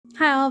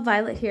Hi all,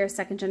 Violet here,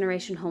 second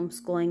generation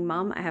homeschooling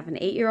mom. I have an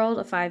 8-year-old,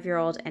 a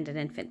 5-year-old, and an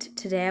infant.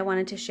 Today I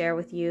wanted to share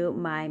with you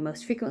my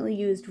most frequently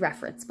used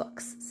reference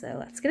books. So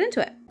let's get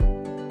into it.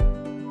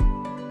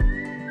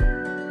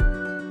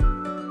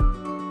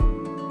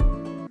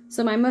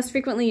 So my most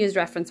frequently used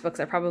reference books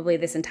are probably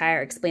this entire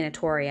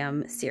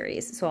Explanatorium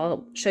series. So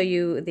I'll show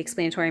you the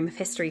Explanatorium of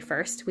History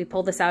first. We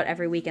pull this out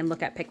every week and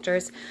look at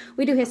pictures.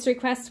 We do History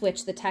Quest,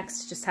 which the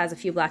text just has a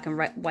few black and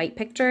white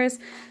pictures.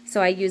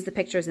 So I use the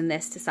pictures in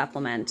this to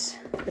supplement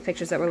the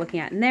pictures that we're looking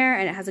at in there,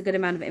 and it has a good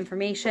amount of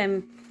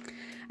information.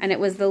 And it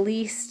was the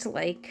least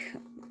like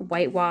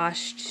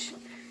whitewashed,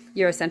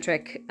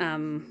 Eurocentric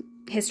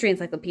history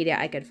encyclopedia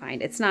I could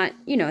find. It's not,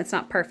 it's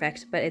not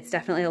perfect, but it's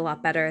definitely a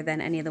lot better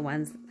than any of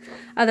the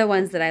other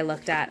ones that I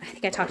looked at. I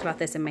think I talked about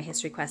this in my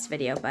History Quest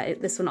video,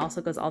 but this one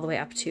also goes all the way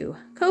up to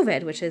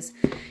COVID, which is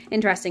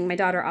interesting. My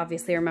daughter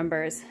obviously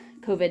remembers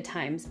COVID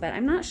times, but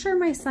I'm not sure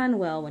my son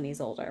will when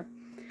he's older.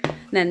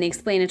 And then the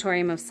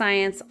Explanatorium of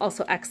Science,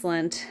 also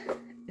excellent.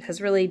 It has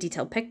really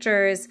detailed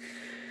pictures.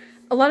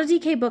 A lot of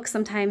DK books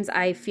sometimes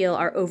I feel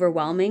are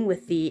overwhelming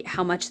with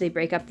how much they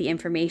break up the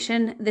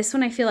information. This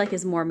one I feel like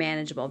is more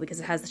manageable because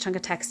it has the chunk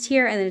of text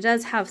here, and it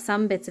does have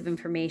some bits of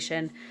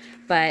information,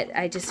 but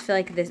I just feel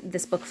like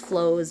this book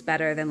flows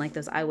better than like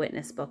those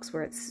eyewitness books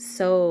where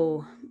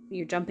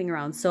you're jumping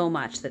around so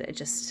much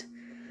that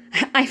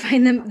I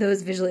find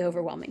those visually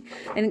overwhelming.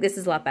 I think this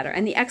is a lot better.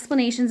 And the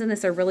explanations in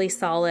this are really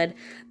solid.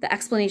 The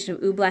explanation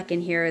of oobleck in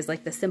here is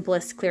like the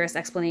simplest, clearest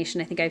explanation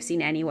I think I've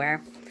seen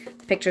anywhere.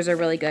 The pictures are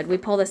really good. We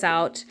pull this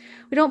out.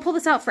 We don't pull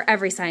this out for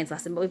every science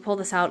lesson, but we pull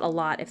this out a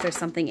lot if there's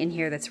something in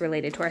here that's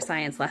related to our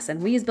science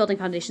lesson. We use Building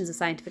Foundations of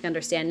Scientific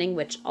Understanding,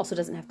 which also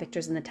doesn't have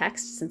pictures in the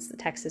text since the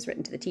text is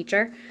written to the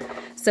teacher.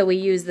 So we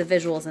use the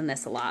visuals in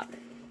this a lot.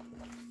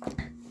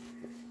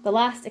 The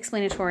last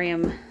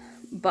Explanatorium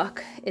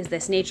book is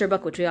this nature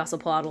book, which we also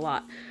pull out a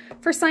lot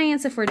for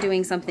science if we're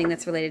doing something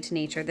that's related to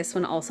nature. This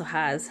one also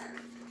has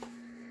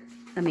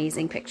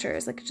amazing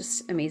pictures, like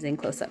just amazing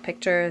close-up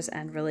pictures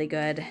and really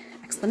good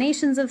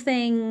explanations of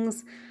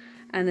things.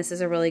 And this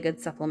is a really good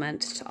supplement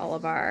to all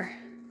of our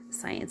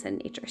science and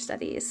nature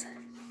studies.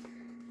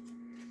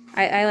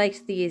 I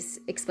liked these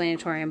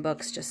Explanatorium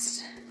books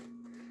just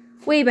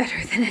way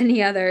better than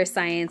any other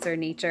science or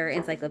nature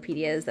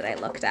encyclopedias that I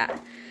looked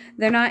at.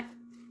 They're not,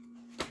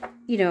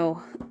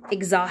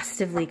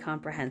 exhaustively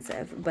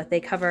comprehensive, but they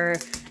cover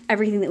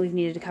everything that we've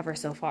needed to cover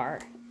so far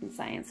in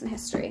science and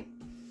history.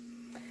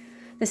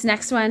 This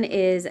next one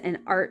is an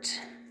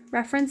art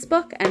reference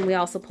book, and we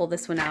also pull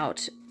this one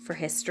out for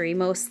history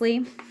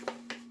mostly.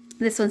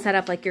 This one's set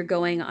up like you're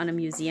going on a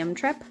museum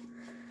trip.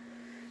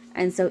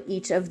 And so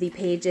each of the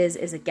pages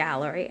is a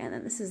gallery, and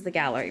then this is the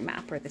gallery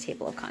map or the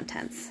table of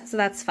contents. So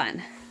that's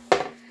fun.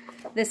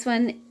 This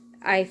one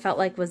I felt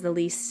like was the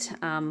least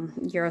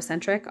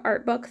Eurocentric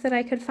art book that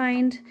I could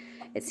find.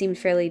 It seemed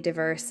fairly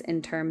diverse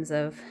in terms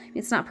of,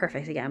 it's not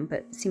perfect again,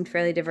 but it seemed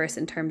fairly diverse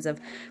in terms of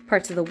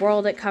parts of the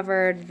world it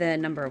covered, the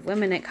number of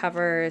women it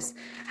covers,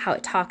 how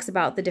it talks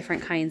about the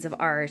different kinds of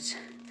art.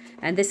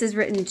 And this is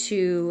written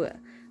to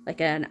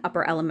like an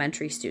upper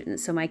elementary student.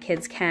 So my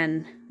kids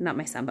can, not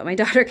my son, but my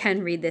daughter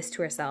can read this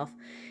to herself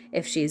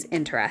if she's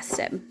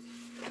interested.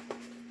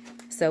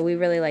 So we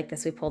really like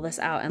this. We pull this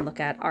out and look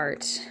at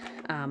art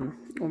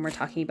when we're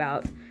talking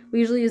about, we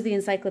usually use the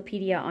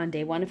Encyclopedia on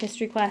day 1 of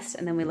History Quest,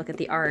 and then we look at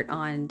the art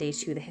on day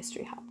 2, the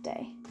History Hop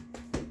day.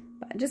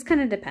 But it just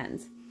kind of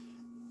depends.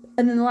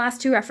 And then the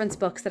last 2 reference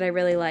books that I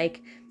really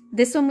like,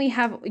 this one we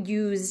have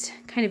used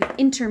kind of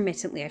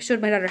intermittently. I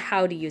showed my daughter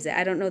how to use it.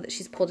 I don't know that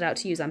she's pulled it out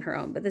to use on her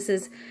own, but this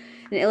is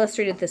an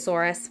illustrated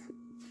thesaurus.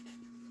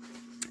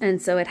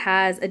 And so it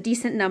has a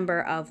decent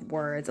number of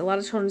words. A lot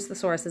of children's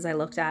thesauruses I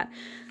looked at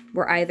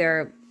were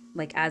either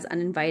like as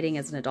uninviting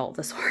as an adult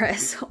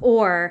thesaurus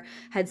or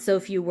had so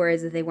few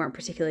words that they weren't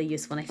particularly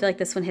useful. And I feel like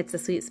this one hits the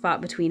sweet spot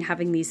between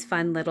having these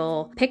fun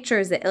little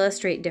pictures that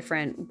illustrate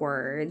different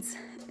words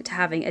to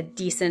having a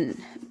decent,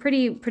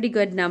 pretty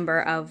good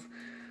number of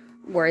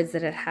words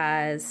that it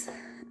has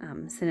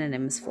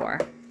synonyms for.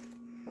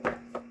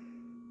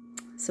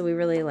 So we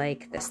really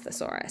like this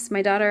thesaurus.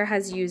 My daughter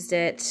has used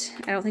it.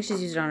 I don't think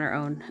she's used it on her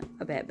own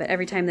a bit, but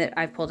every time that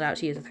I've pulled it out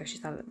to use with her, she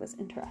thought it was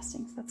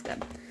interesting. So that's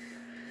good.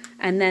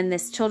 And then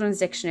this children's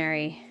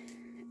dictionary,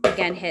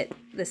 again, hit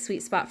the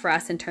sweet spot for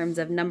us in terms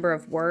of number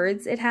of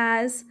words it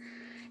has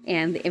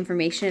and the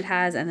information it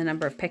has and the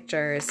number of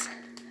pictures.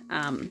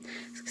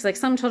 Because like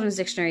some children's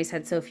dictionaries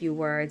had so few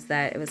words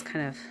that it was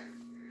kind of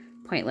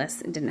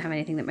pointless and didn't have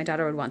anything that my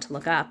daughter would want to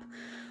look up.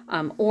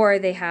 Or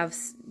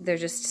they're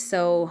just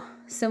so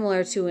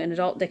similar to an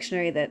adult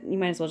dictionary that you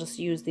might as well just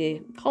use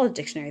the college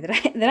dictionary that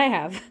I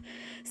have.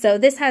 So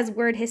this has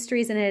word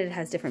histories in it. It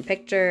has different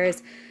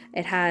pictures.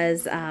 It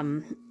has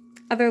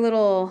other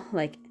little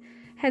like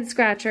head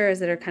scratchers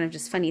that are kind of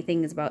just funny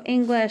things about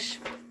English.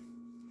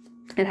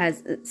 It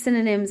has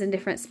synonyms in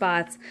different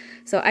spots.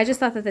 So I just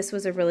thought that this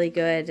was a really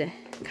good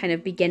kind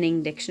of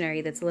beginning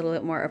dictionary that's a little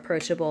bit more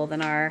approachable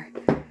than our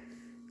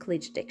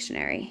Collegiate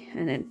Dictionary,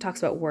 and it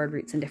talks about word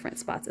roots in different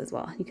spots as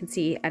well. You can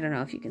see, I don't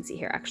know if you can see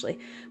here actually,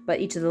 but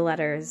each of the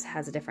letters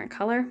has a different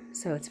color,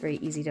 so it's very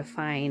easy to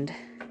find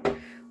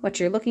what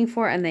you're looking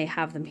for, and they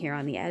have them here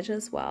on the edge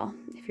as well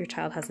if your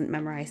child hasn't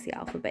memorized the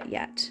alphabet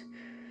yet.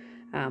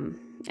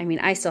 I mean,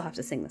 I still have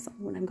to sing the song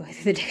when I'm going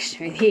through the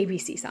dictionary, the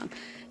ABC song.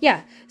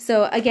 Yeah,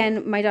 so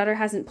again, my daughter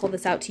hasn't pulled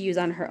this out to use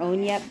on her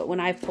own yet, but when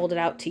I've pulled it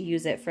out to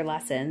use it for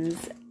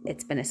lessons,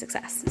 it's been a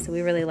success. So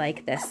we really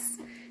like this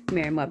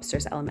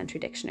Merriam-Webster's Elementary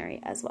Dictionary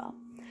as well.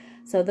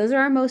 So those are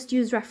our most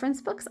used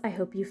reference books. I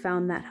hope you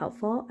found that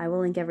helpful. I will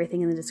link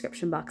everything in the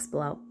description box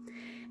below.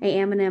 I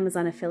am an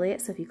Amazon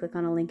affiliate, so if you click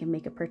on a link and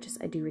make a purchase,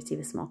 I do receive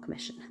a small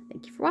commission.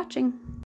 Thank you for watching.